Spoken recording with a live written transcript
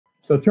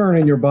So turn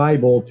in your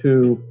Bible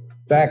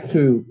back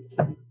to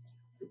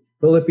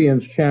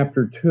Philippians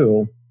chapter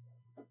 2.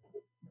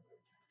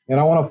 And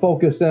I want to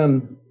focus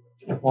in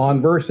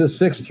on verses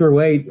 6 through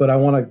 8, but I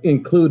want to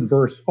include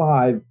verse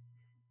 5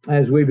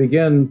 as we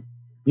begin.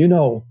 You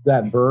know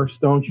that verse,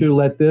 don't you?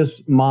 Let this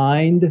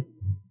mind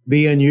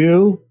be in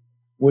you,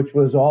 which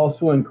was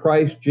also in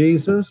Christ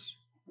Jesus.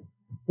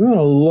 We want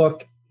to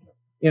look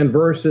in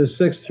verses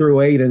 6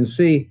 through 8 and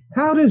see,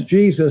 how does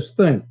Jesus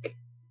think?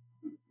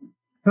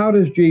 How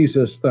does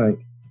Jesus think?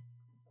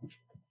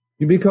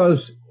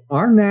 Because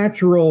our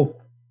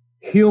natural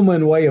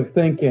human way of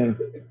thinking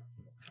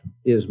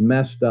is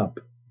messed up.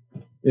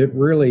 It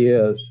really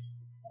is.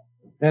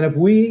 And if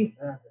we,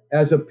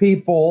 as a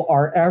people,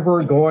 are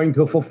ever going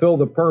to fulfill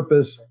the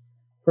purpose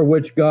for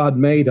which God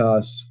made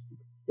us,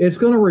 it's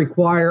going to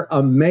require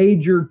a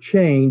major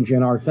change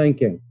in our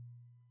thinking.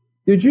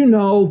 Did you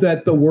know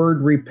that the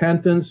word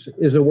repentance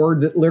is a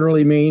word that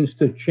literally means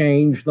to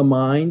change the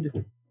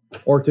mind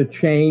or to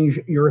change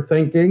your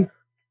thinking?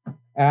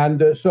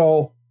 And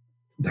so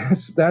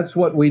that's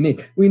what we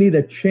need. We need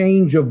a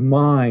change of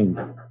mind,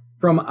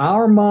 from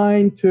our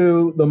mind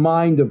to the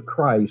mind of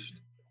Christ.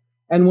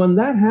 And when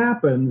that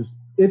happens,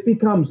 it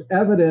becomes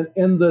evident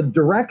in the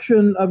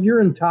direction of your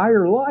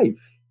entire life.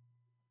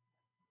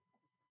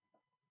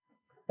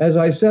 As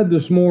I said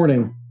this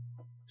morning,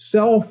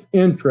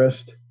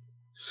 self-interest,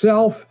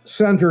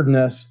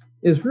 self-centeredness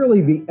is really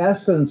the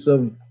essence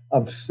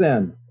of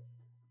sin.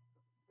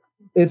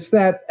 It's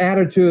that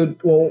attitude,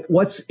 well,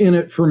 what's in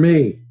it for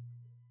me?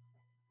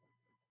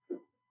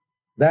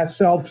 That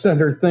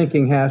self-centered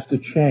thinking has to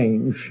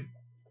change.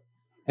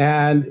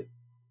 And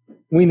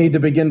we need to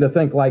begin to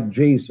think like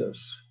Jesus.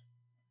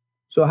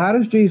 So how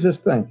does Jesus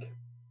think?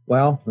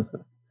 Well,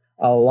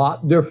 a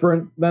lot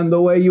different than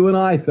the way you and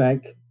I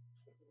think.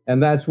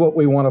 And that's what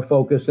we want to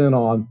focus in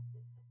on.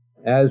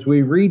 As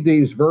we read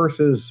these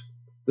verses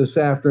this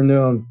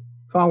afternoon,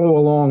 follow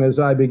along as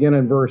I begin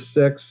in verse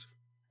 6,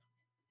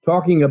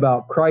 talking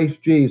about Christ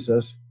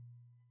Jesus,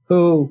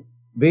 who,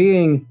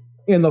 being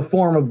in the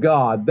form of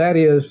God, that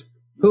is,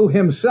 who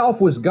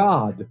himself was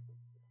God,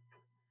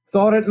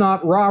 thought it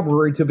not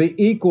robbery to be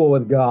equal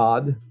with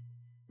God.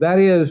 That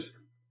is,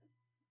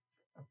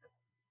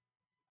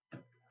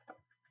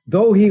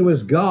 though he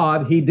was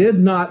God, he did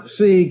not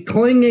see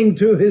clinging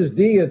to his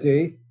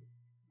deity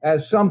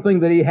as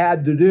something that he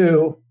had to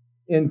do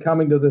in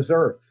coming to this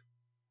earth.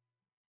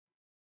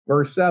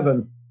 Verse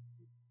 7,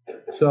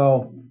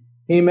 so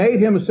he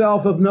made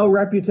himself of no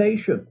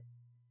reputation.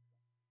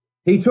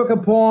 He took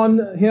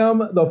upon him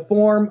the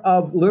form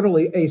of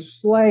literally a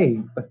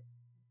slave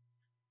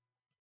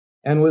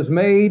and was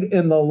made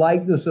in the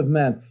likeness of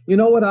men. You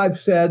know what I've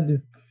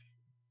said,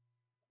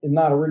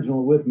 not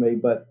original with me,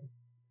 but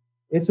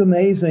it's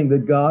amazing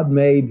that God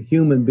made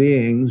human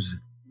beings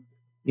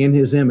in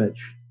his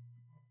image.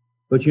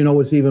 But you know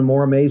what's even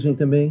more amazing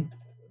to me?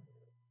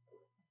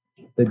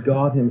 That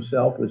God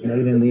himself was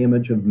made in the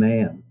image of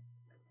man.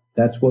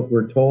 That's what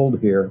we're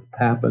told here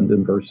happened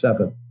in verse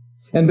 7.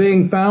 And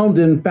being found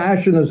in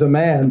fashion as a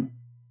man,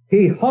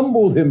 he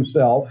humbled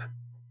himself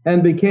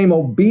and became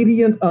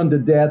obedient unto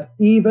death,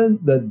 even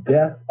the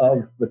death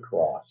of the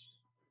cross.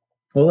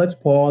 Well, let's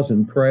pause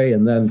and pray,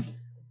 and then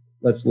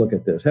let's look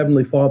at this.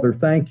 Heavenly Father,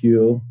 thank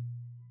you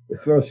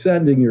for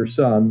sending your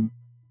Son,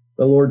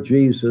 the Lord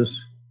Jesus,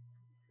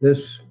 this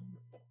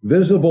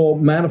visible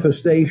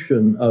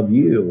manifestation of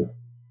you.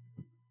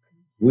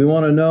 We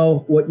want to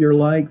know what you're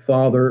like,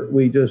 Father.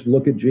 We just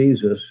look at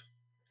Jesus.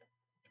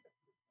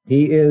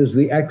 He is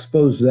the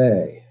expose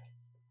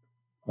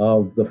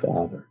of the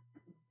Father,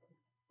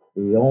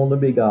 the only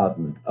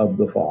begotten of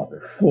the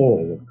Father,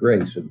 full of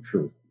grace and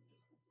truth.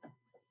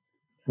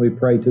 We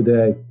pray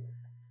today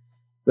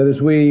that as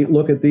we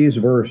look at these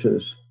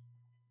verses,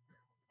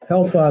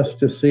 help us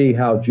to see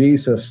how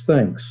Jesus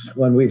thinks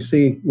when we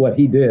see what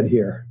he did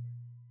here.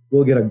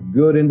 We'll get a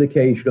good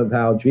indication of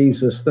how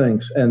Jesus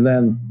thinks, and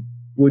then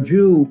would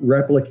you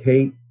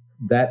replicate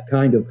that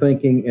kind of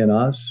thinking in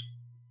us?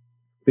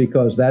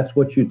 Because that's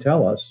what you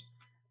tell us.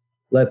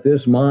 Let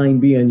this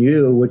mind be in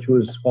you, which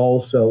was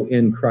also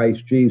in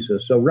Christ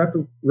Jesus. So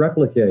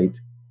replicate,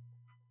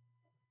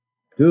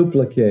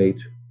 duplicate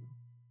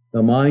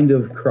the mind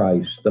of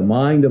Christ, the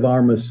mind of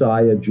our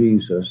Messiah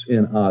Jesus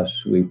in us,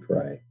 we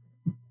pray,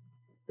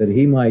 that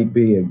he might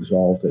be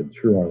exalted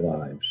through our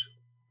lives,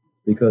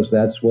 because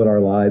that's what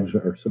our lives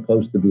are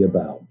supposed to be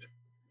about.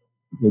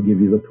 We'll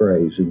give you the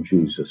praise in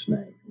Jesus'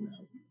 name.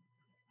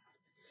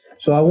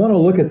 So I want to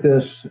look at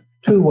this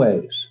two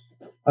ways.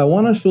 I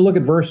want us to look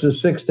at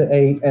verses 6 to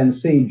 8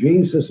 and see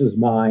Jesus'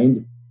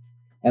 mind,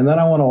 and then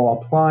I want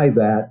to apply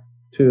that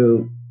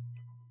to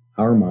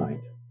our mind,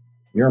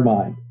 your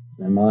mind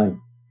and mine.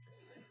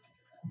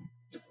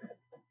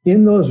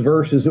 In those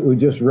verses that we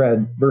just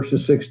read,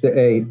 verses 6 to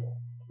 8,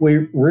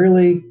 we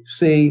really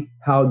see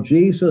how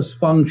Jesus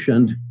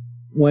functioned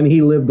when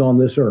he lived on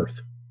this earth.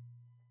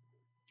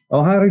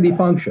 Well, how did he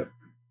function?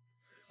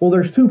 Well,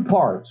 there's two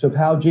parts of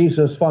how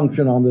Jesus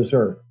functioned on this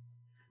earth.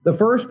 The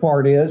first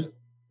part is,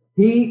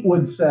 he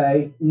would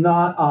say,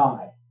 not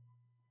I.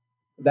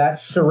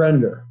 That's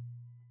surrender.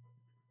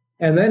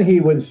 And then he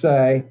would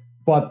say,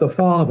 but the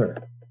Father.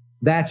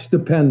 That's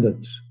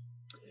dependence.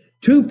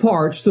 Two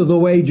parts to the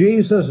way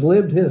Jesus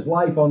lived his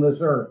life on this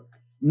earth.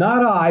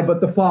 Not I,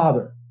 but the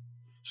Father.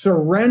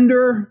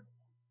 Surrender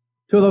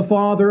to the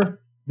Father,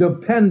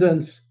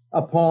 dependence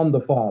upon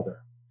the Father.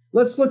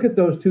 Let's look at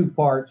those two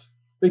parts.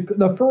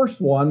 The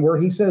first one, where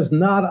he says,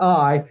 not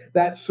I,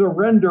 that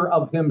surrender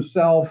of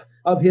himself,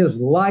 of his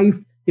life,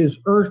 his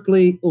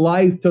earthly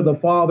life to the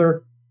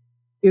Father,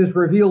 is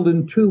revealed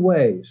in two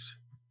ways.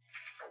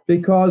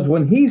 Because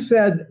when he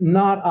said,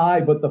 not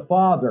I, but the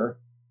Father,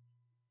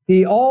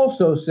 he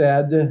also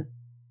said,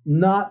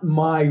 not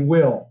my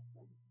will.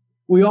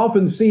 We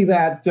often see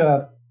that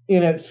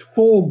in its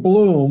full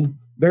bloom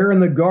there in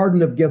the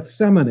Garden of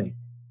Gethsemane.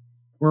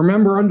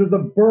 Remember, under the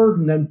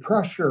burden and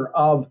pressure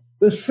of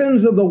the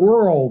sins of the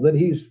world that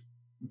he's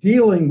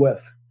dealing with,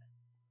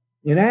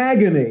 in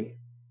agony.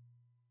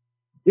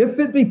 If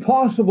it be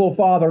possible,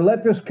 Father,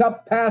 let this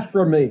cup pass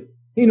from me.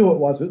 He knew it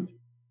wasn't.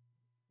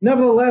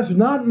 Nevertheless,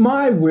 not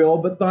my will,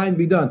 but thine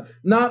be done.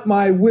 Not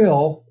my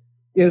will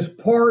is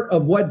part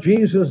of what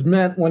Jesus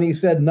meant when he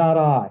said, not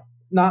I,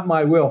 not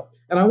my will.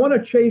 And I want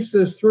to chase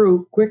this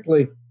through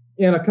quickly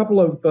in a couple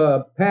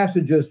of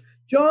passages.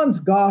 John's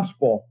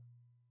gospel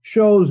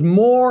shows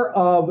more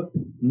of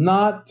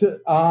not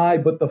I,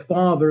 but the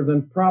Father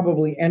than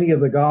probably any of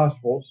the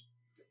gospels.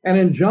 And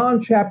in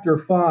John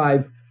chapter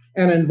 5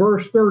 and in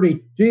verse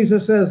 30,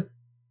 Jesus says,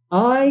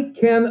 I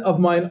can of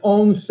mine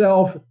own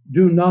self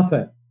do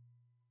nothing.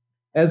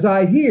 As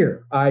I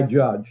hear, I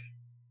judge.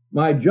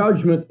 My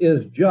judgment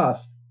is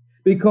just,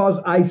 because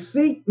I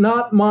seek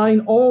not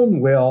mine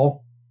own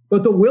will,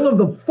 but the will of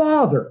the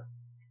Father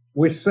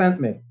which sent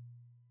me.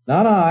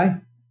 Not I,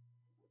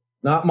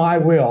 not my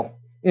will.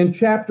 In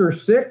chapter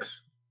 6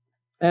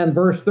 and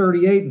verse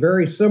 38,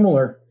 very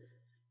similar.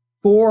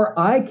 For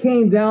I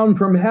came down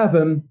from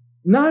heaven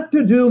not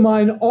to do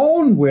mine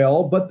own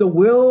will, but the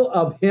will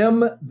of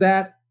him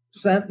that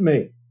sent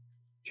me.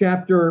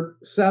 Chapter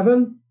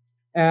 7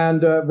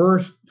 and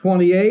verse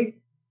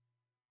 28,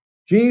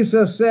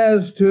 Jesus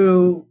says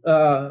to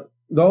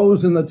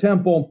those in the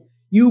temple,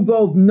 you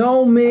both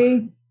know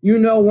me, you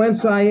know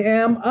whence I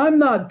am. I'm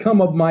not come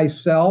of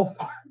myself,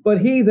 but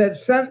he that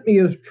sent me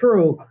is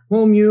true,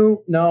 whom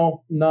you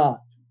know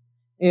not.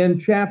 In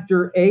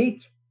chapter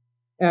 8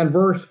 and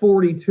verse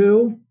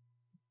 42,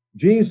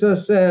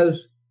 Jesus says,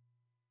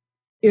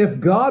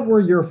 if God were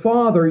your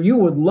Father, you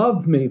would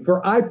love me,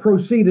 for I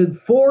proceeded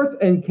forth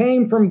and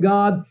came from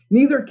God,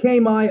 neither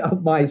came I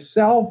of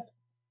myself,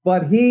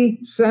 but he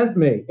sent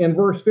me. In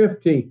verse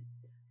 50,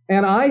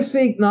 and I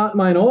seek not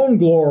mine own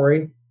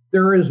glory,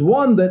 there is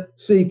one that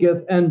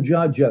seeketh and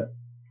judgeth.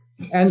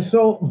 And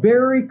so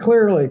very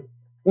clearly,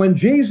 when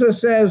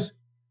Jesus says,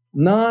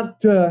 not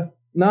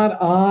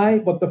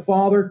I, but the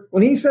Father,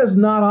 when he says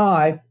not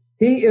I,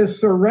 he is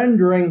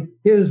surrendering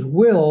his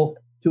will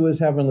to his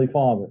heavenly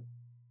Father.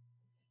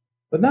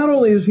 But not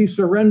only is he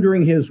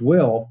surrendering his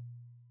will,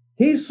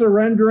 he's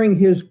surrendering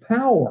his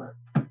power.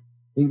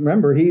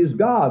 Remember, he's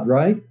God,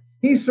 right?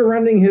 He's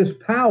surrendering his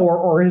power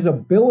or his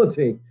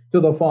ability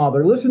to the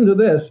Father. Listen to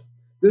this.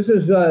 This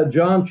is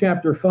John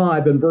chapter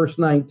 5 and verse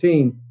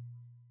 19.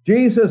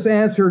 Jesus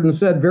answered and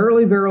said,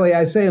 verily, verily,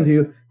 I say unto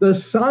you,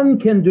 the Son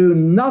can do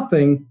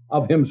nothing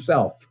of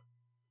himself,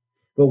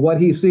 but what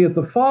he seeth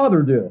the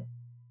Father do.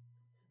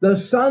 The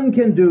Son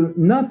can do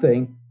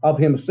nothing of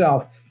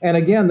himself. And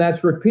again,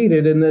 that's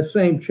repeated in this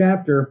same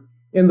chapter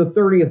in the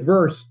 30th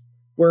verse,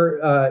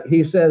 where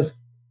he says,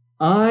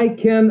 I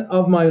can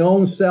of mine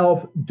own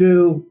self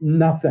do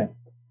nothing.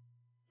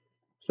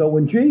 So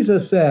when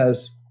Jesus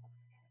says,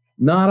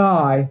 not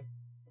I,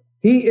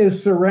 he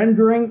is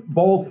surrendering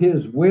both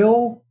his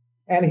will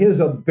and his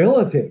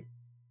ability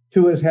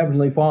to his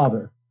heavenly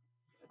Father.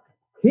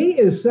 He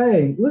is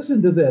saying,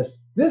 listen to this,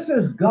 this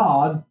is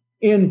God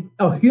in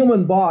a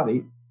human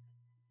body,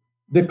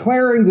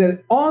 declaring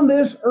that on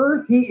this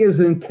earth he is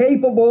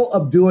incapable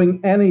of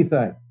doing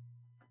anything.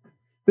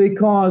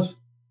 Because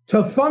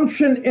to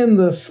function in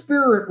the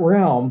spirit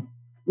realm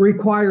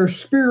requires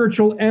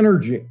spiritual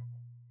energy.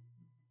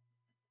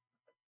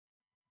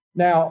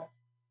 Now,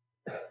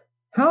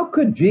 how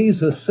could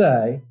Jesus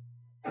say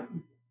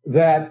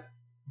that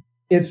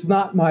it's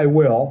not my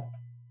will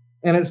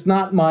and it's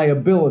not my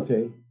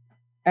ability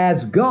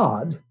as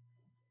God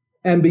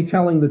and be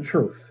telling the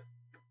truth?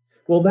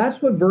 Well,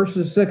 that's what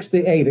verses 6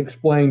 to 8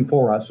 explain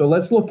for us. So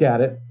let's look at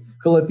it.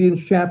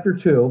 Philippians chapter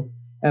 2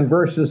 and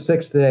verses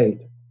 6 to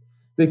 8.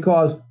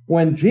 Because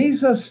when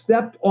Jesus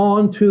stepped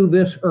onto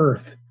this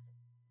earth,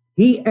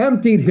 he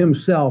emptied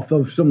himself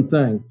of some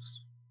things.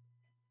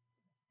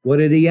 What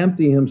did he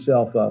empty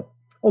himself of?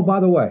 Oh,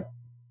 by the way,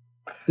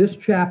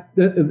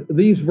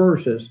 these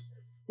verses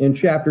in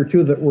chapter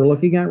 2 that we're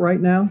looking at right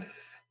now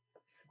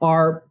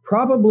are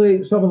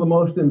probably some of the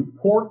most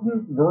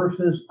important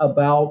verses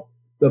about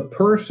the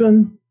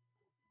person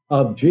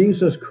of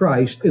Jesus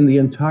Christ in the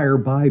entire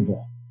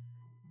Bible.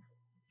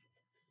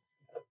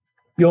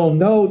 You'll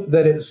note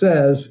that it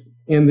says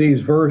in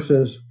these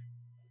verses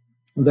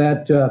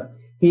that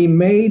He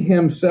made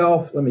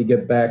himself, let me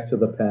get back to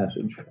the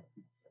passage.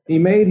 He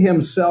made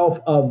himself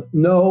of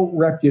no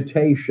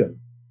reputation,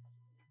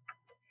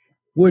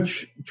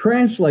 which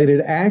translated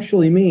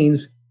actually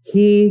means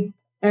he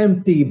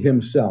emptied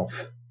himself.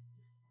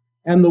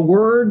 And the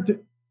word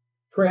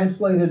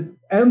translated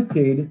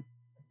emptied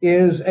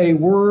is a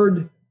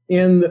word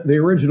in the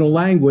original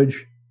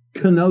language,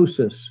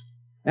 kenosis.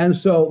 And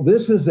so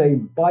this is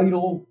a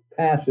vital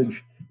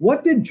passage.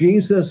 What did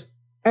Jesus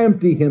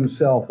empty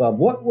himself of?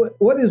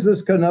 What is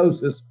this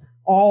kenosis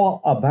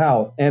all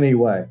about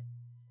anyway?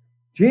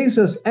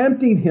 Jesus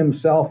emptied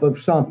himself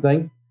of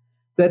something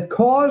that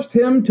caused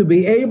him to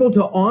be able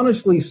to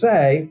honestly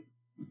say,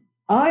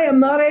 I am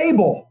not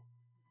able.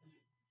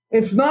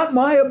 It's not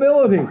my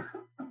ability.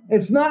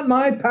 It's not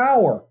my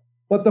power,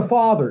 but the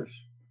Father's.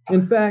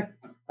 In fact,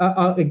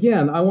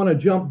 again, I want to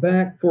jump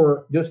back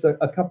for just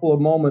a couple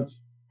of moments,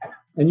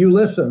 and you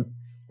listen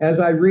as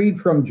I read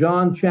from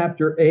John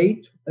chapter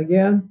 8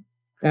 again,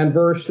 and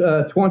verse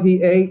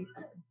 28.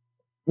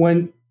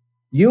 When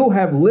you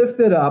have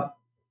lifted up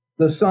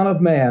the Son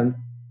of Man,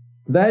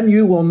 then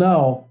you will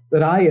know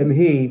that I am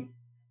He,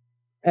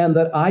 and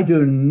that I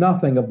do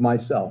nothing of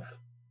myself.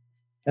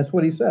 That's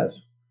what He says.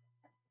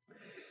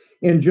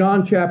 In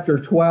John chapter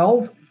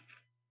 12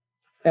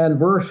 and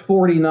verse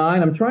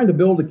 49, I'm trying to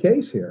build a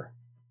case here.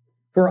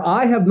 For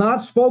I have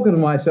not spoken of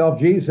myself,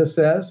 Jesus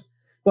says,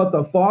 but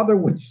the Father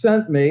which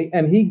sent me,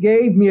 and He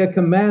gave me a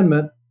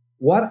commandment,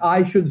 what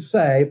I should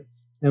say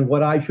and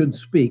what I should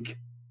speak. Isn't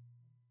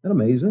that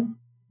amazing?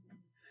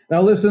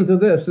 Now listen to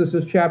this. This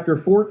is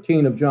chapter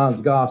 14 of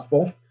John's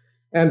Gospel,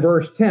 and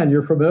verse 10.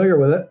 You're familiar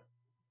with it.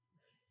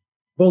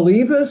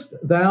 Believest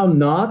thou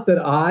not that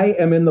I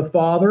am in the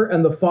Father,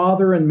 and the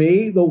Father in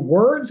me? The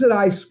words that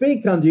I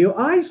speak unto you,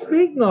 I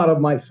speak not of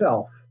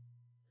myself,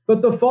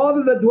 but the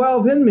Father that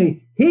dwelleth in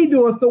me, He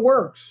doeth the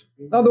works.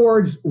 In other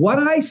words, what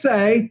I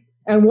say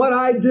and what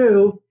I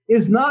do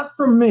is not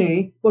from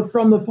me, but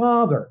from the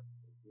Father.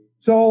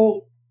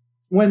 So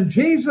when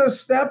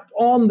Jesus stepped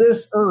on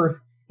this earth,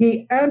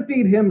 He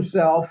emptied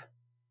Himself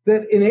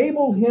that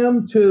enabled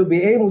Him to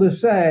be able to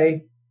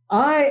say,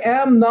 I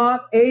am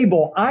not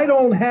able. I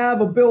don't have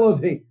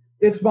ability.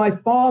 It's my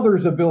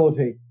Father's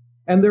ability.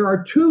 And there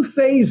are two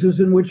phases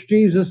in which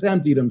Jesus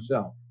emptied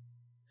Himself.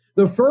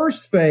 The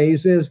first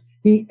phase is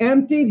He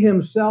emptied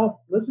Himself,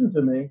 listen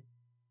to me,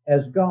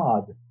 as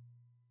God.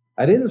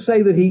 I didn't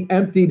say that He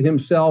emptied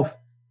Himself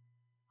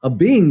of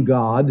being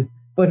God,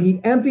 but He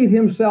emptied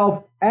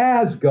Himself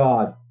as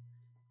God.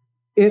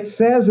 It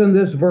says in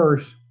this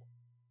verse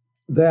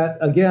that,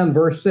 again,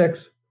 verse 6,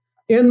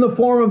 in the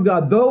form of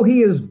God, though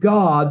He is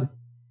God,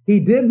 He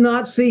did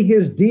not see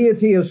His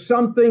deity as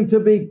something to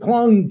be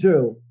clung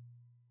to,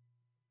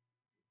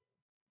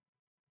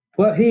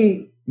 but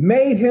He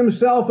made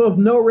Himself of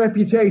no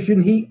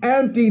reputation. He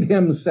emptied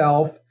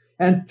Himself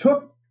and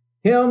took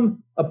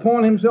Him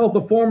upon Himself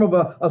the form of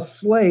a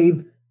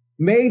slave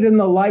made in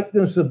the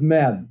likeness of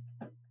men.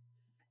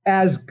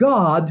 As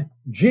God,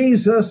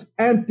 Jesus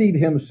emptied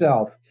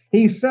Himself.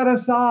 He set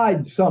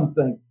aside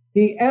something.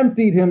 He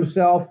emptied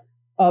Himself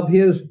of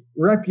His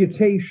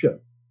reputation.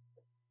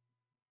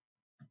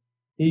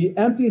 He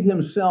emptied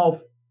Himself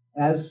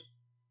as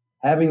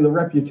having the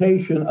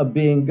reputation of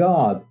being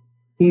God.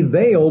 He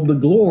veiled the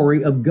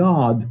glory of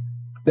God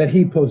that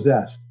He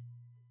possessed.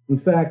 In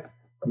fact,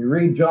 you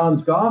read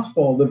John's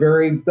Gospel, the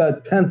very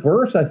 10th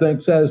verse, I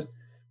think, says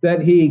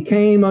that He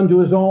came unto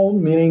His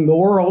own, meaning the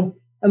world,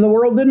 and the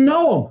world didn't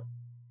know Him.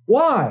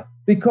 Why?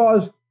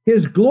 Because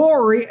His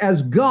glory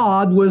as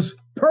God was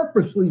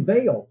purposely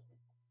veiled.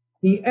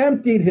 He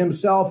emptied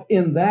Himself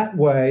in that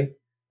way,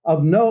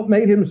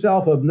 made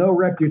Himself of no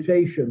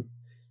reputation.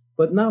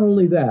 But not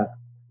only that,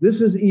 this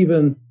is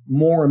even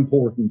more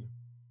important.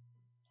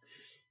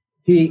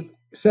 He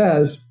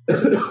says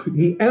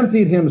He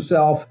emptied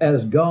Himself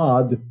as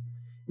God,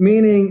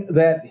 meaning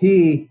that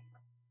He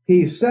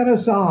set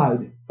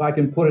aside, if I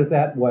can put it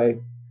that way,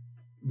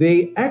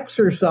 the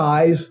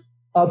exercise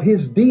of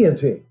His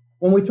deity.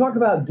 When we talk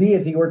about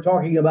deity, we're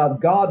talking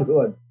about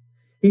godhood.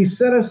 He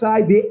set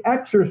aside the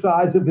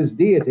exercise of His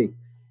deity.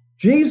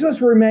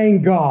 Jesus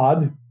remained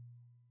God,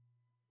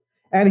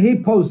 and He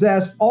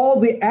possessed all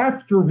the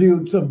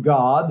attributes of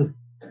God,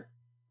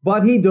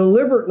 but He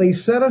deliberately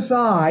set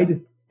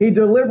aside, He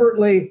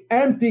deliberately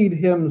emptied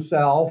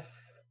Himself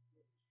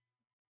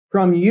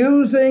from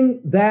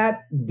using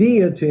that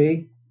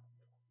deity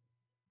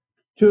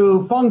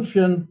to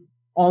function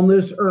on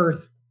this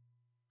earth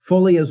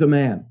fully as a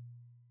man.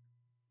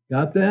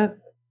 Got that?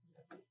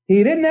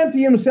 He didn't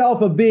empty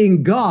Himself of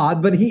being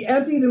God, but He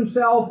emptied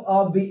Himself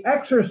of the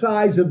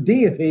exercise of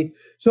deity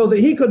so that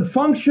He could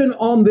function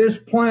on this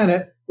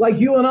planet like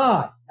you and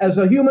I, as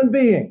a human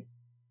being.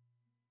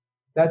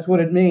 That's what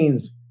it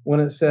means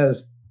when it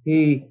says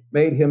He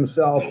made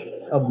Himself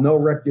of no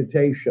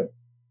reputation.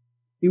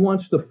 He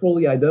wants to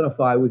fully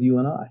identify with you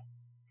and I.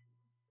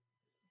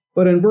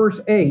 But in verse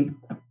 8,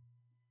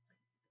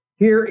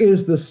 here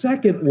is the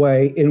second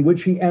way in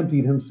which He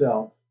emptied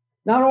Himself.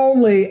 Not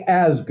only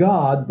as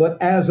God,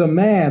 but as a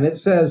man.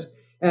 It says,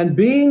 And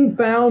being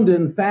found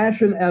in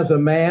fashion as a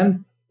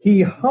man,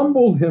 he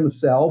humbled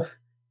himself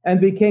and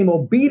became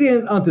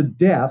obedient unto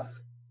death,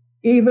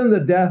 even the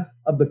death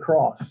of the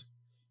cross.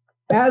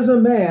 As a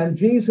man,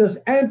 Jesus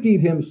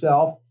emptied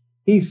himself.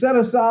 He set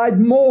aside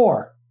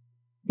more.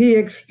 He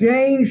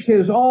exchanged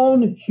his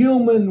own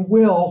human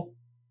will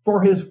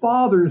for his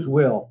Father's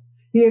will.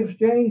 He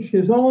exchanged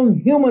his own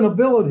human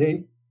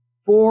ability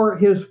for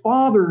his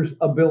Father's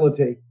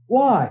ability.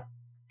 Why?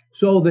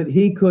 So that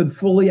he could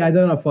fully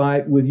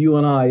identify with you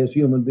and I as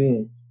human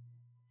beings.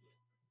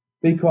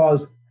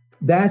 Because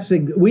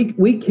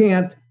we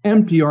can't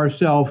empty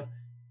ourselves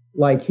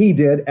like he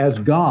did as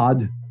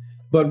God,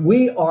 but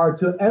we are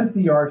to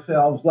empty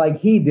ourselves like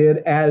he did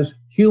as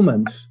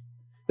humans.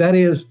 That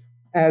is,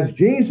 as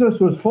Jesus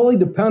was fully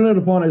dependent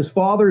upon his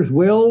Father's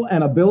will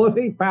and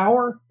ability,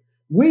 power,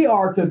 we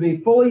are to be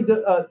fully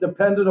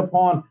dependent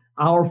upon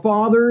our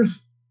Father's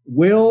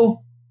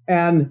will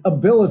and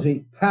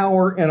ability,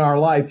 power in our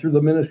life through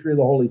the ministry of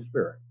the Holy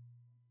Spirit.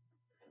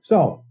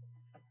 So,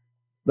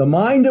 the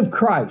mind of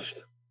Christ,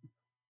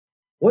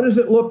 what does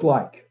it look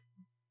like?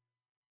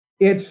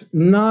 It's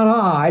not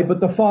I, but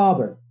the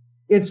Father.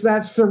 It's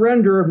that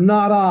surrender of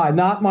not I,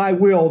 not my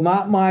will,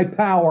 not my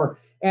power.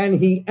 And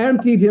he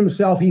emptied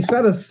himself. He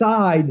set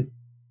aside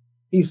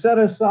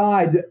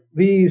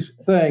these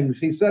things.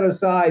 He set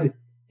aside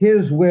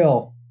his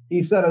will.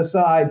 He set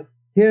aside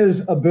his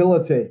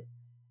ability.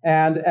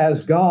 And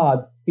as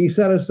God, he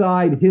set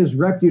aside his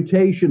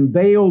reputation,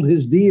 veiled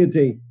his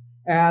deity,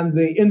 and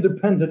the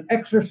independent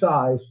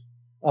exercise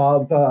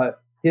of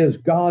his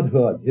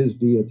godhood, his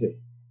deity.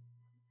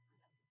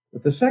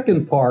 But the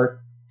second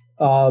part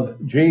of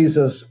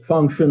Jesus'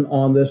 function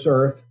on this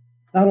earth,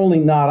 not only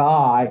not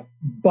I,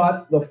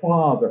 but the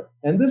Father.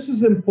 And this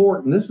is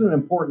important. This is an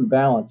important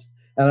balance,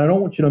 and I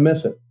don't want you to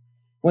miss it.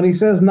 When he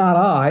says not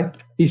I,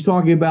 he's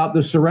talking about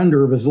the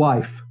surrender of his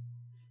life.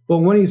 But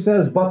when he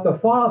says but the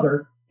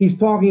Father, he's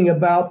talking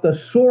about the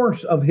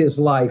source of his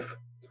life.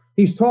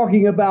 He's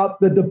talking about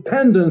the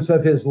dependence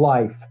of his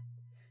life.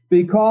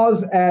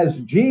 Because as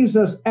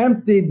Jesus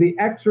emptied the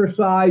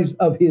exercise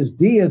of his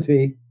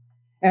deity,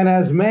 and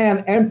as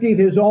man emptied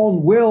his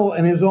own will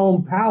and his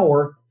own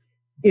power,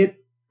 it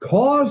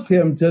caused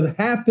him to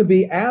have to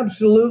be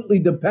absolutely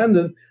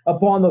dependent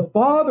upon the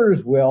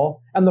Father's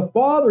will and the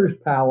Father's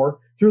power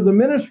through the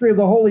ministry of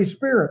the Holy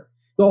Spirit.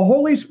 The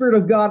Holy Spirit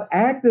of God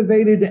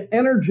activated and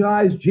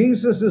energized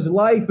Jesus'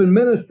 life and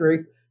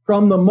ministry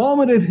from the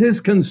moment of his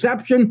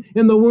conception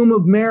in the womb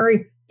of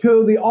Mary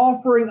to the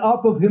offering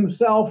up of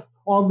himself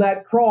on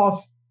that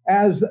cross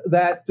as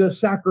that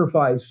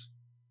sacrifice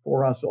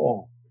for us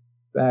all.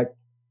 In fact,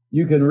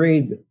 you can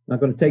read, I'm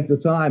not going to take the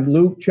time,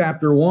 Luke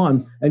chapter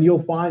 1, and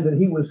you'll find that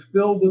he was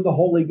filled with the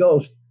Holy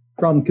Ghost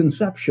from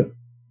conception.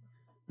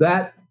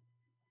 That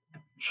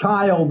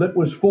child that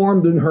was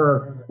formed in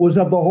her was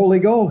of the Holy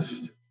Ghost.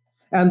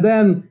 And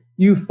then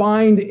you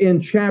find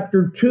in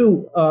chapter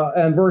 2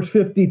 and verse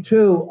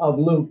 52 of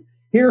Luke,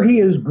 here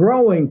he is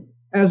growing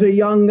as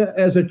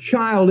a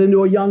child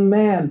into a young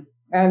man,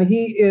 and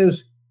he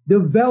is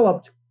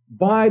developed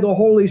by the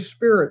Holy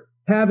Spirit,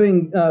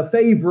 having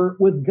favor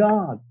with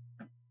God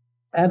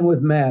and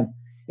with man.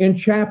 In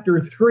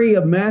chapter 3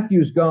 of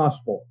Matthew's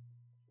Gospel,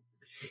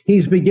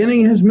 he's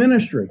beginning his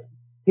ministry.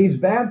 He's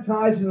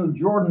baptized in the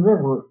Jordan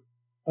River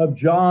of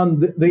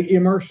John the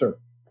Immerser.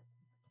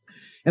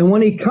 And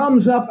when he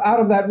comes up out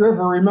of that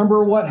river,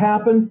 remember what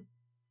happened?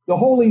 The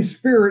Holy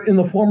Spirit in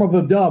the form of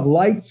a dove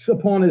lights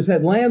upon his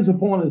head, lands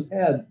upon his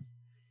head.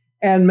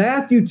 And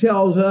Matthew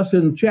tells us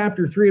in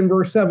chapter 3 and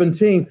verse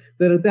 17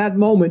 that at that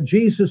moment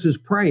Jesus is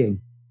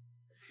praying.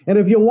 And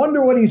if you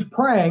wonder what he's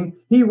praying,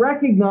 he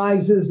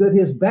recognizes that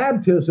his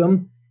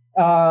baptism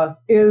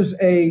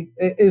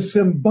is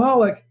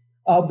symbolic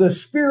of the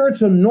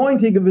Spirit's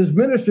anointing of his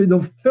ministry,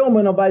 the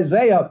fulfillment of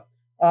Isaiah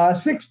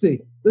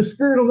 60. The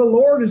Spirit of the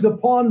Lord is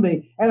upon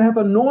me and hath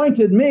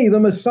anointed me, the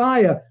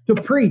Messiah, to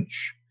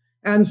preach.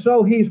 And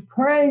so he's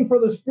praying for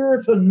the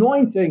Spirit's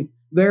anointing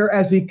there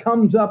as he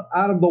comes up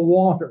out of the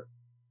water.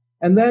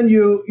 And then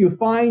you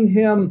find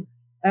him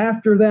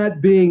after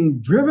that being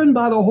driven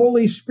by the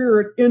Holy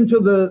Spirit into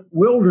the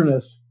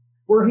wilderness,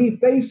 where he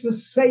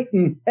faces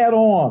Satan head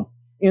on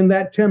in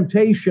that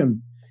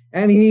temptation.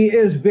 And he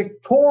is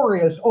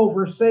victorious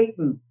over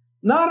Satan,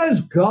 not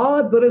as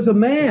God, but as a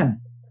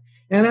man.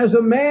 And as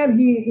a man,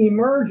 he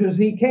emerges.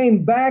 He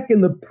came back in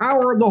the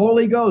power of the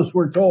Holy Ghost,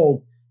 we're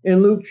told,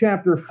 in Luke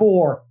chapter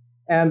 4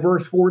 and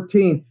verse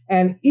 14.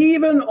 And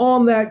even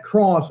on that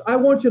cross, I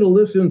want you to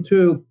listen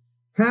to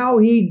how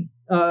he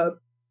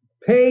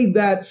paid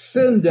that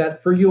sin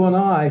debt for you and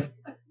I,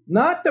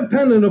 not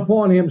dependent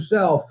upon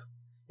himself.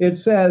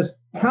 It says,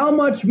 how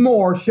much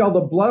more shall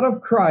the blood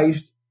of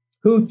Christ,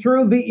 who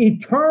through the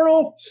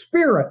eternal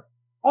Spirit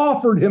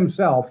offered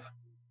himself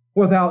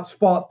without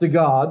spot to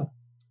God,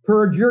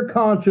 purge your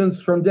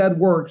conscience from dead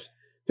works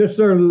to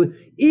serve.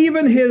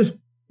 Even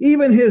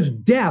his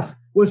death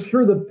was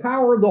through the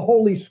power of the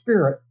Holy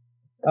Spirit,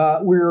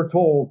 we are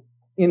told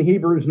in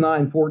Hebrews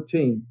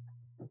 9:14.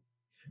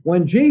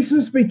 When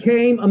Jesus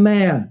became a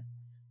man,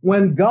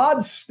 When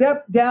God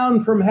stepped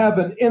down from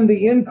heaven in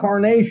the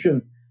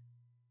incarnation,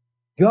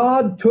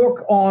 God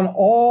took on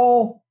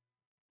all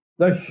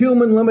the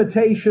human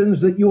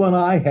limitations that you and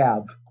I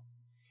have.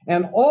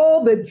 And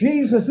all that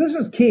Jesus, this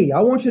is key,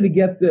 I want you to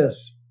get this.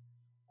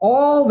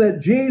 All that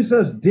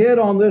Jesus did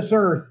on this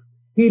earth,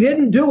 he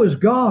didn't do as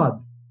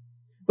God,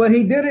 but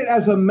he did it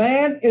as a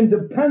man in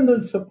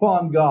dependence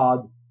upon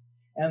God.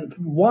 And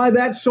why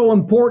that's so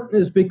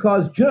important is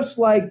because just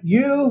like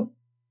you,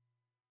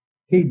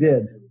 he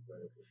did.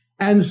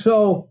 And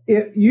so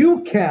if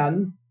you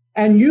can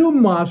and you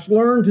must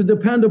learn to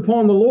depend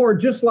upon the Lord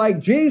just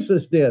like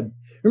Jesus did.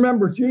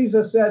 Remember,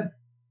 Jesus said,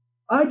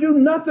 I do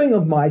nothing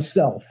of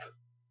myself.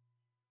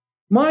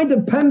 My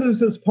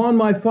dependence is upon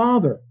my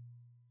Father.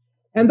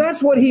 And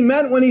that's what he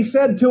meant when he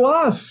said to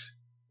us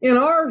in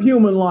our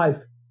human life,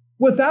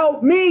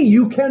 without me,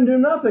 you can do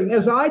nothing.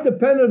 As I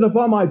depended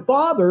upon my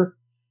Father,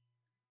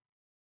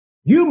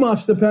 you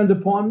must depend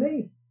upon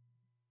me.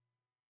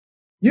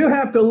 You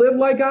have to live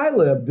like I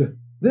lived.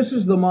 This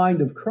is the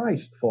mind of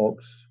Christ,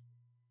 folks.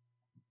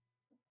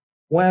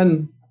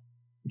 When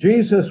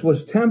Jesus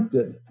was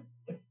tempted,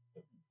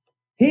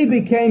 he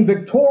became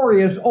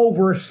victorious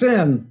over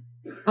sin.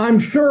 I'm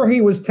sure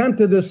he was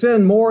tempted to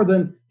sin more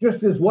than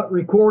just as what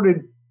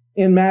recorded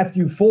in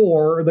Matthew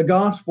 4, or the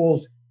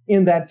Gospels,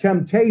 in that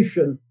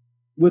temptation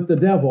with the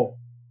devil.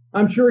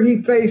 I'm sure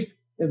he faced,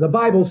 the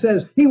Bible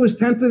says, he was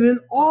tempted in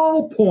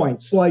all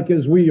points like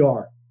as we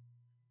are,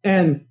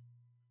 and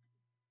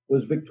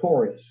was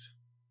victorious.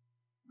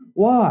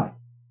 Why?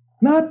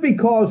 Not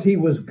because he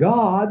was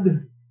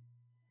God.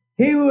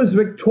 He was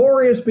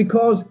victorious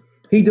because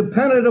he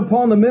depended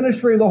upon the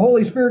ministry of the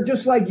Holy Spirit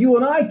just like you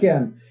and I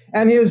can.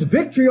 And his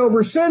victory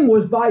over sin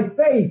was by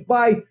faith,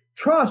 by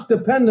trust,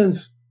 dependence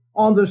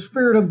on the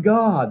Spirit of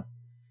God.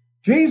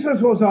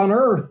 Jesus was on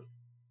earth,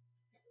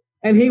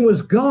 and he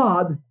was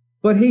God,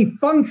 but he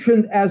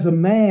functioned as a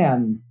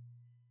man,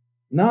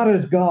 not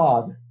as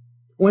God.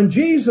 When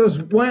Jesus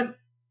went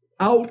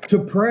out to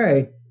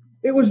pray,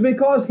 it was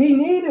because he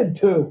needed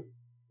to.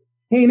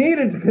 He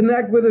needed to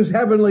connect with his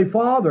heavenly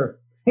Father.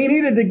 He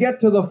needed to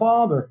get to the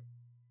Father.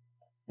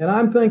 And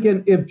I'm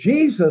thinking, if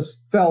Jesus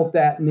felt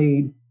that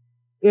need,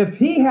 if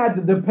he had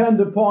to depend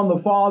upon the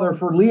Father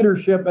for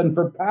leadership and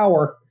for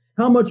power,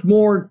 how much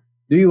more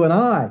do you and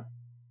I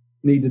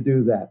need to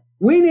do that?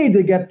 We need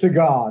to get to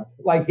God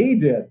like he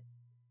did.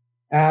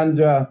 And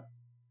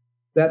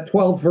that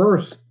 12th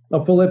verse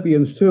of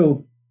Philippians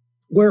 2,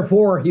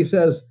 wherefore, he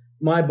says,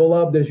 my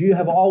beloved, as you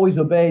have always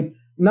obeyed,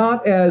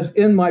 not as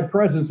in my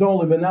presence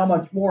only, but now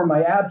much more in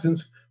my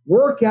absence,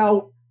 work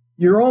out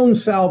your own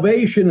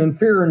salvation in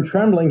fear and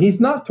trembling.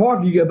 He's not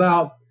talking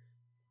about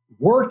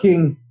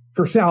working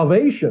for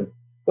salvation,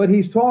 but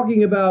he's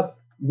talking about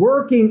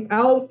working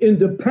out in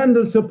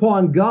dependence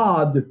upon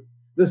God,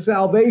 the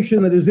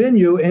salvation that is in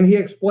you. And he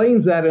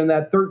explains that in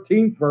that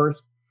 13th verse.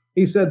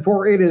 He said,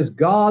 for it is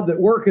God that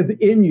worketh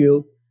in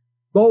you,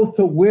 both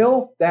to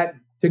will, that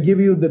to give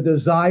you the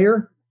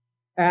desire,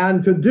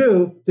 and to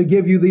do, to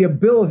give you the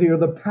ability or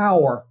the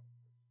power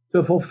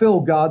to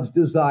fulfill God's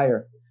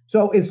desire.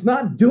 So it's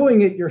not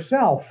doing it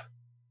yourself.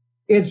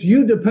 It's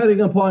you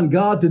depending upon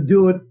God to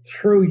do it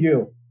through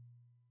you.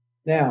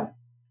 Now,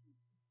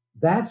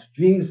 that's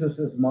Jesus'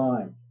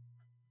 mind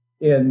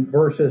in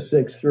verses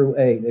 6 through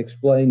 8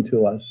 explained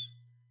to us.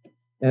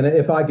 And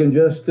if I can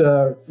just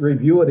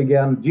review it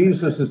again,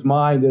 Jesus'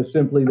 mind is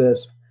simply this: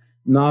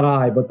 not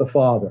I, but the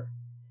Father.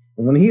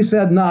 And when he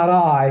said not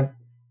I,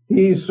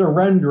 he's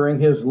surrendering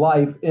his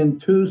life in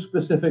two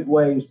specific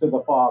ways to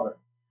the Father.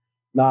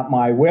 Not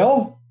my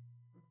will,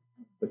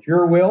 but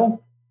your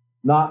will.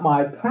 Not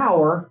my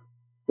power,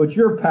 but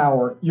your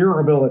power,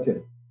 your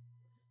ability.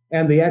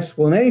 And the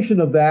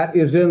explanation of that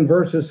is in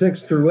verses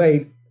 6 through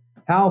 8,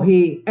 how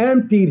he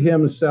emptied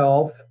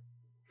himself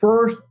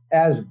first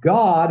as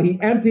God. He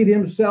emptied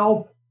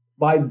himself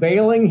by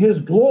veiling his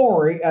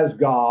glory as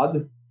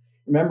God.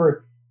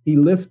 Remember, he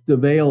lifted the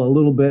veil a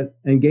little bit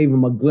and gave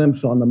them a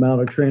glimpse on the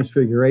Mount of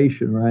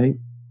Transfiguration, right?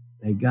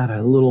 They got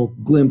a little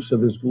glimpse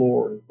of his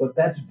glory, but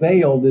that's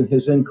veiled in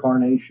his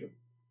incarnation.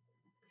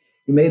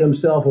 He made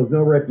himself of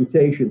no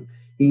reputation.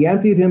 He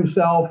emptied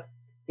himself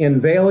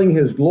in veiling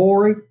his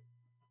glory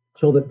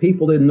so that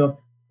people didn't know.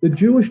 The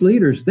Jewish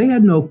leaders, they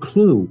had no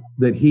clue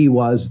that he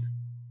was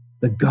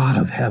the God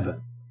of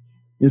heaven.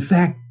 In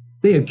fact,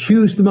 they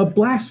accused him of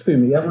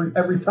blasphemy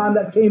every time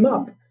that came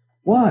up.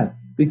 Why?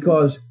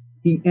 Because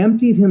he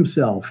emptied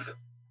himself.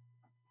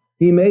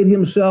 He made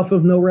himself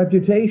of no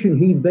reputation.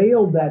 He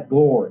veiled that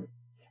glory.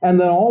 And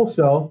then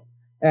also,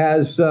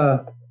 as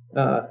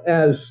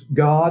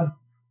God,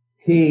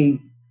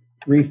 he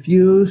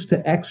refused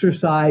to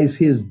exercise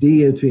his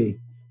deity.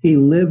 He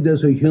lived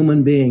as a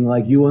human being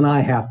like you and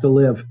I have to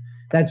live.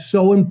 That's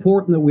so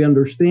important that we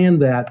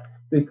understand that,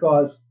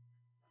 because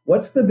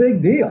what's the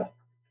big deal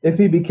if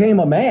he became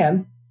a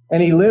man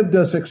and he lived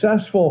a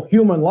successful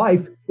human life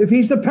if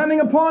he's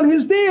depending upon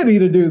his deity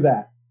to do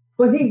that?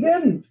 But he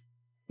didn't.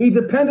 He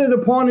depended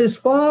upon his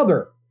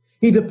Father.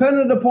 He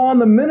depended upon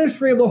the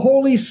ministry of the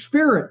Holy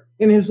Spirit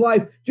in his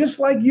life, just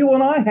like you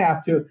and I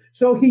have to.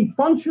 So he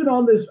functioned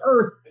on this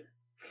earth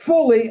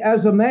fully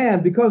as a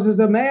man, because as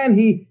a man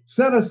he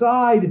set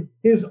aside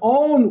his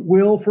own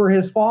will for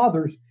his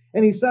Father's,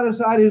 and he set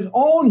aside his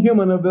own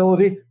human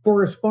ability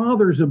for his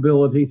Father's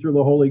ability through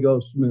the Holy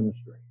Ghost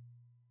ministry.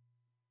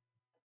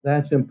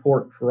 That's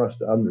important for us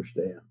to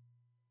understand.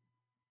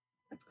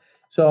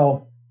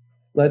 So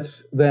let's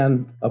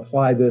then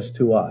apply this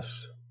to us,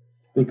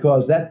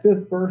 because that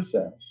 5th verse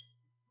says,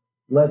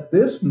 let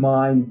this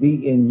mind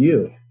be in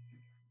you.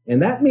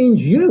 And that means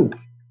you.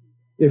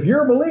 If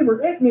you're a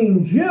believer, it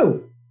means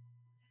you.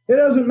 It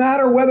doesn't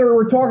matter whether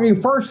we're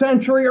talking 1st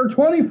century or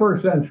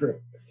 21st century.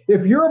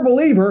 If you're a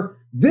believer,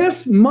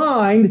 this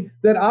mind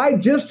that I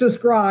just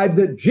described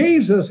that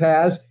Jesus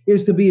has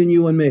is to be in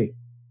you and me.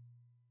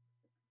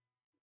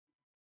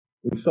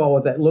 We saw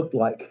what that looked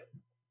like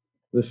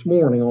this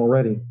morning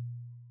already.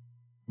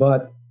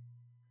 But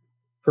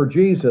for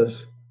Jesus,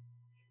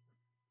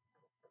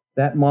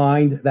 that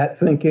mind, that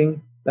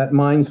thinking, that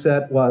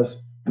mindset was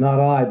not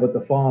I, but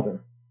the Father.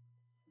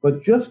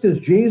 But just as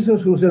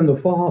Jesus was in the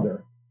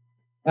Father,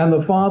 and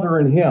the Father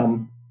in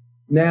him,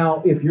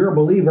 now if you're a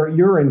believer,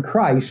 you're in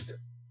Christ,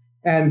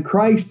 and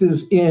Christ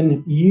is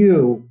in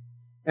you.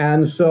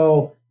 And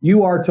so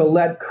you are to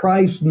let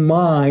Christ's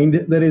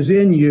mind that is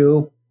in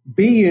you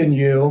be in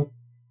you,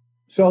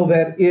 so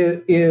that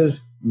it is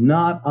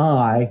not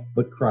I,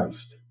 but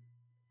Christ.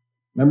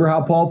 Remember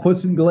how Paul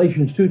puts it in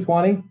Galatians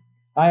 2:20?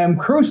 I am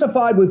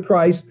crucified with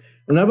Christ,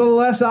 and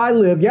nevertheless I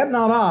live, yet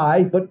not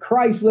I, but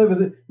Christ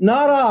liveth.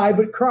 Not I,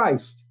 but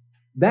Christ.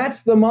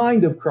 That's the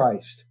mind of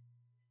Christ.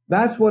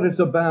 That's what it's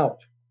about.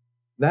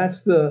 That's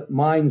the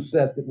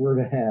mindset that we're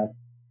to have.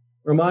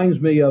 Reminds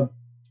me of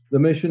the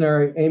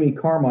missionary Amy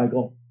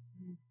Carmichael.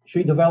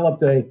 She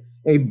developed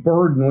a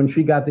burden when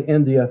she got to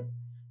India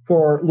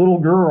for little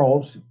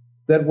girls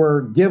that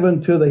were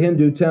given to the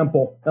Hindu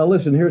temple. Now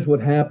listen, here's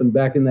what happened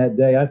back in that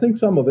day. I think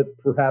some of it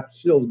perhaps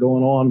still is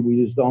going on.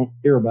 We just don't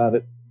hear about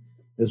it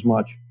as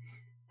much.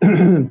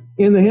 In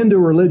the Hindu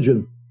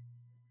religion,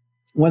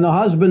 when the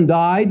husband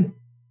died,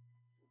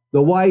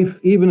 the wife,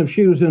 even if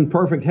she was in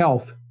perfect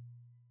health,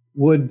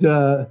 would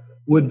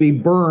be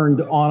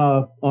burned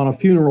on a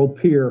funeral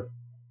pyre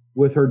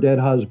with her dead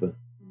husband,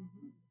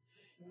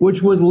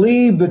 which would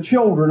leave the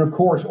children, of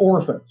course,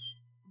 orphans.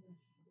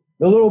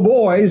 The little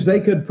boys, they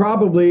could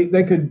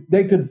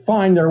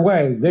find their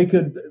way. They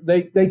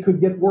could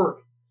get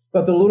work,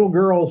 but the little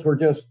girls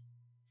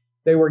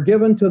they were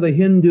given to the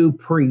Hindu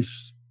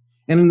priests,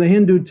 and in the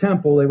Hindu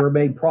temple they were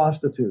made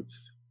prostitutes.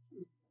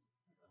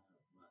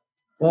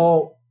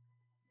 Well,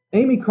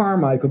 Amy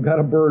Carmichael got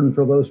a burden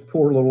for those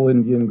poor little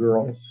Indian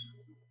girls.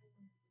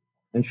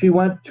 And she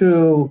went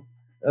to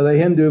the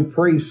Hindu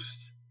priests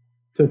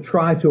to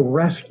try to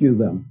rescue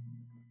them.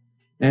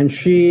 And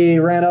she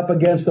ran up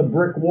against a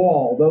brick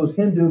wall. Those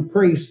Hindu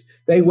priests,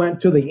 they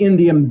went to the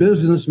Indian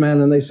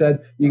businessmen and they said,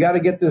 you got to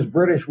get this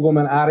British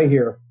woman out of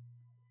here.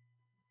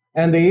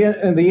 And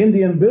the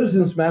Indian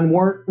businessmen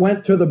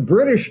went to the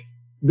British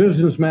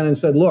businessmen and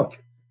said, look,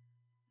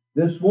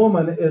 this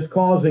woman is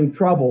causing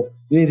trouble.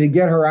 You need to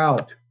get her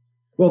out.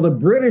 Well, the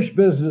British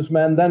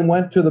businessmen then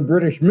went to the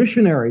British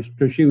missionaries,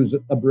 because she was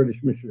a British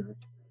missionary.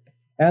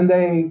 And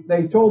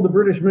they told the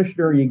British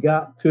missionary, you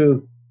got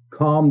to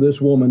calm this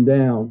woman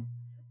down.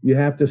 You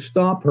have to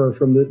stop her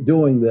from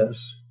doing this.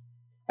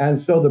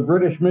 And so the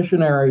British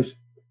missionaries,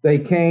 they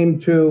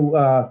came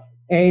to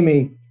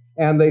Amy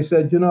and they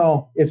said,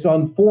 it's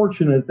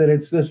unfortunate that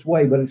it's this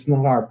way, but it's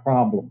not our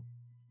problem.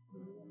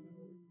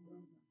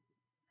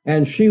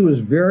 And she was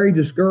very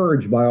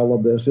discouraged by all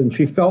of this, and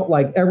she felt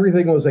like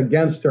everything was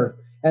against her.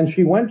 And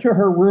she went to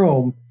her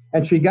room,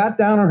 and she got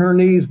down on her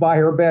knees by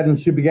her bed, and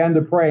she began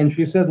to pray. And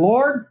she said,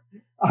 Lord,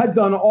 I've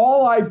done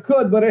all I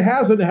could, but it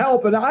hasn't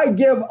helped, and I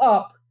give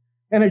up.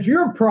 And it's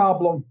your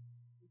problem.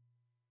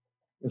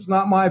 It's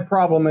not my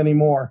problem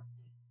anymore.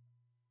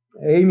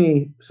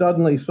 Amy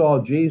suddenly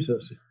saw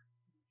Jesus.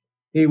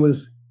 He was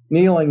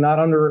kneeling not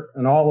under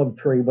an olive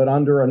tree, but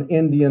under an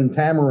Indian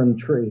tamarind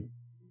tree.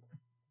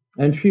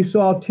 And she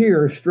saw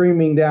tears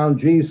streaming down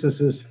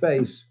Jesus'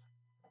 face.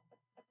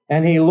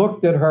 And he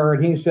looked at her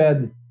and he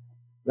said,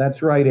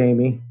 that's right,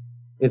 Amy.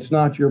 It's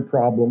not your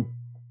problem.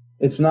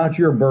 It's not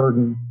your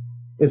burden.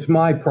 It's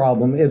my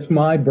problem. It's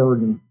my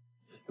burden.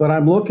 But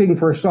I'm looking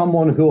for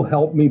someone who'll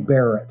help me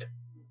bear it.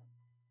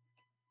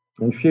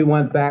 And she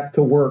went back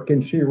to work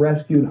and she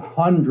rescued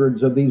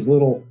hundreds of these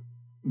little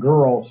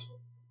girls.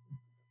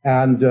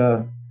 And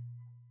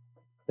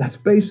that's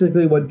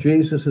basically what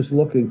Jesus is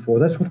looking for.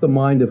 That's what the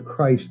mind of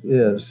Christ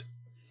is.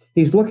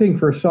 He's looking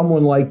for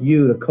someone like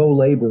you to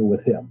co-labor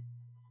with him.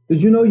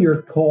 Did you know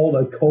you're called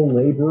a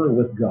co-laborer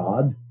with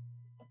God?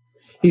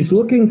 He's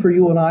looking for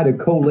you and I to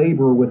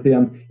co-labor with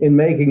him in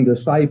making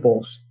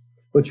disciples.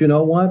 But you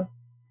know what?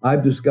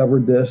 I've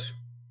discovered this.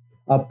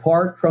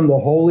 Apart from the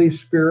Holy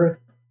Spirit,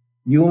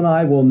 you and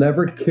I will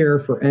never care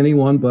for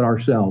anyone but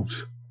ourselves.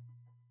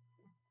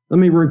 Let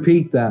me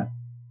repeat that.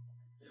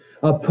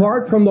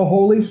 Apart from the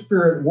Holy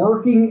Spirit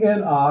working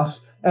in us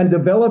and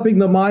developing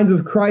the mind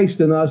of Christ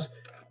in us,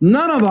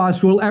 None of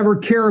us will ever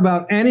care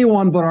about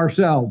anyone but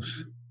ourselves.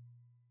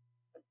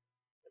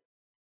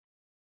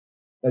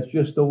 That's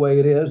just the way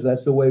it is.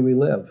 That's the way we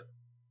live.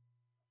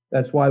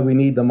 That's why we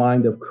need the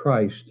mind of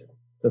Christ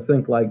to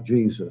think like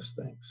Jesus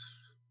thinks.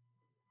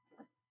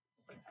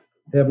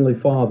 Heavenly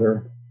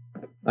Father,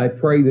 I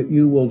pray that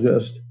you will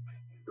just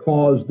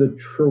cause the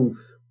truth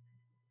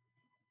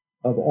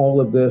of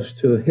all of this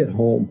to hit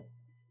home.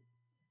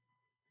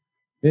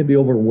 It'd be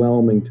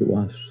overwhelming to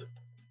us.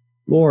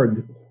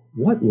 Lord,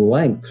 what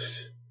lengths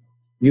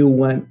you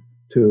went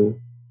to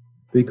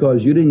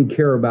because you didn't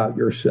care about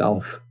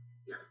yourself.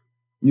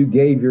 You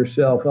gave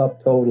yourself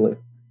up totally.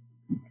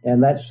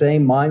 And that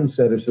same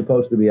mindset is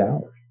supposed to be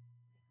ours.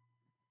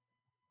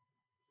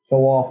 So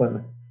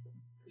often,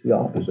 it's the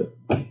opposite.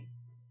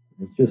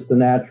 It's just the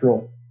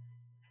natural,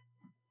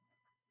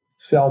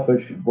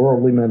 selfish,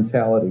 worldly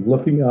mentality,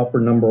 looking out for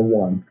number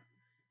one.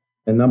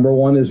 And number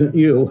one isn't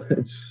you,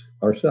 it's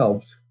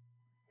ourselves.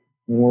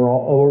 And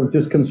we're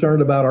just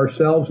concerned about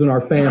ourselves and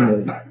our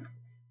family.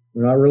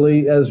 We're not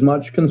really as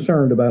much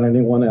concerned about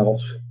anyone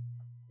else.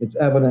 It's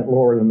evident,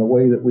 Lord, in the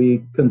way that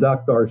we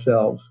conduct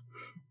ourselves,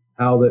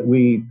 how that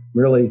we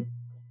really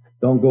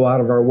don't go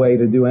out of our way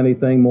to do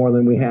anything more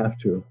than we have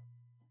to.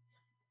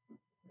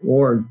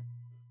 Lord,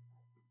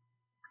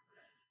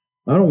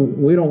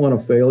 we don't want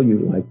to fail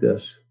you like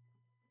this.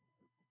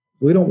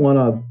 We don't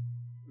want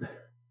to,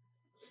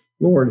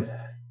 Lord,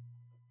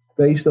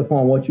 based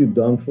upon what you've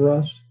done for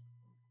us,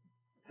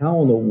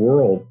 how in the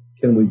world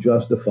can we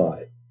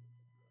justify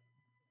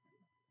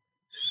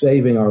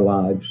saving our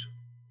lives,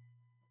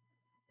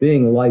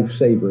 being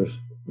lifesavers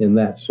in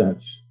that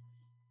sense?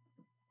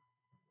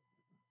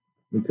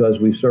 Because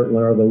we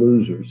certainly are the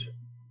losers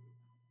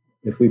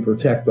if we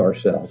protect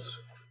ourselves.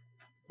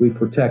 We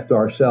protect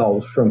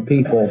ourselves from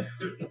people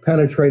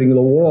penetrating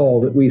the wall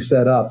that we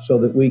set up so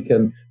that we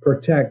can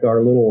protect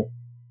our little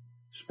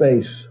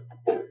space.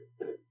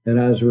 And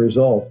as a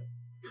result,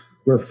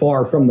 we're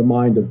far from the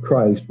mind of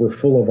Christ. We're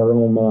full of our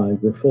own mind.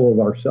 We're full of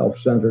our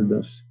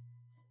self-centeredness.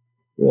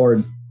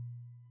 Lord,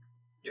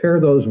 tear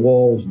those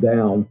walls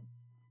down.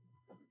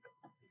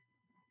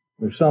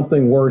 There's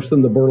something worse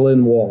than the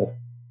Berlin Wall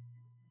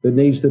that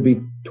needs to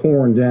be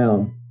torn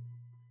down.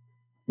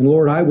 And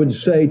Lord, I would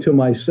say to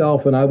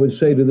myself, and I would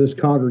say to this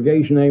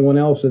congregation, anyone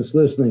else that's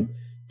listening,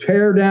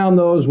 tear down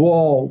those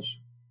walls.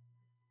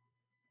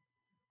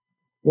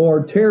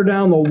 Lord, tear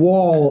down the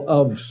wall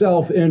of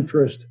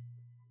self-interest,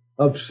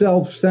 of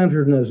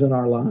self-centeredness in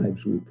our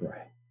lives, we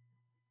pray.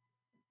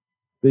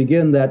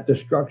 Begin that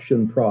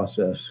destruction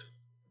process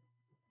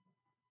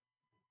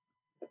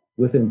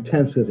with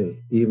intensity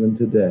even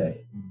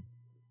today.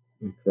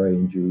 We pray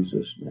in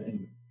Jesus'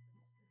 name.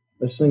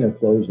 Let's sing a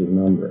closing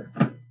number.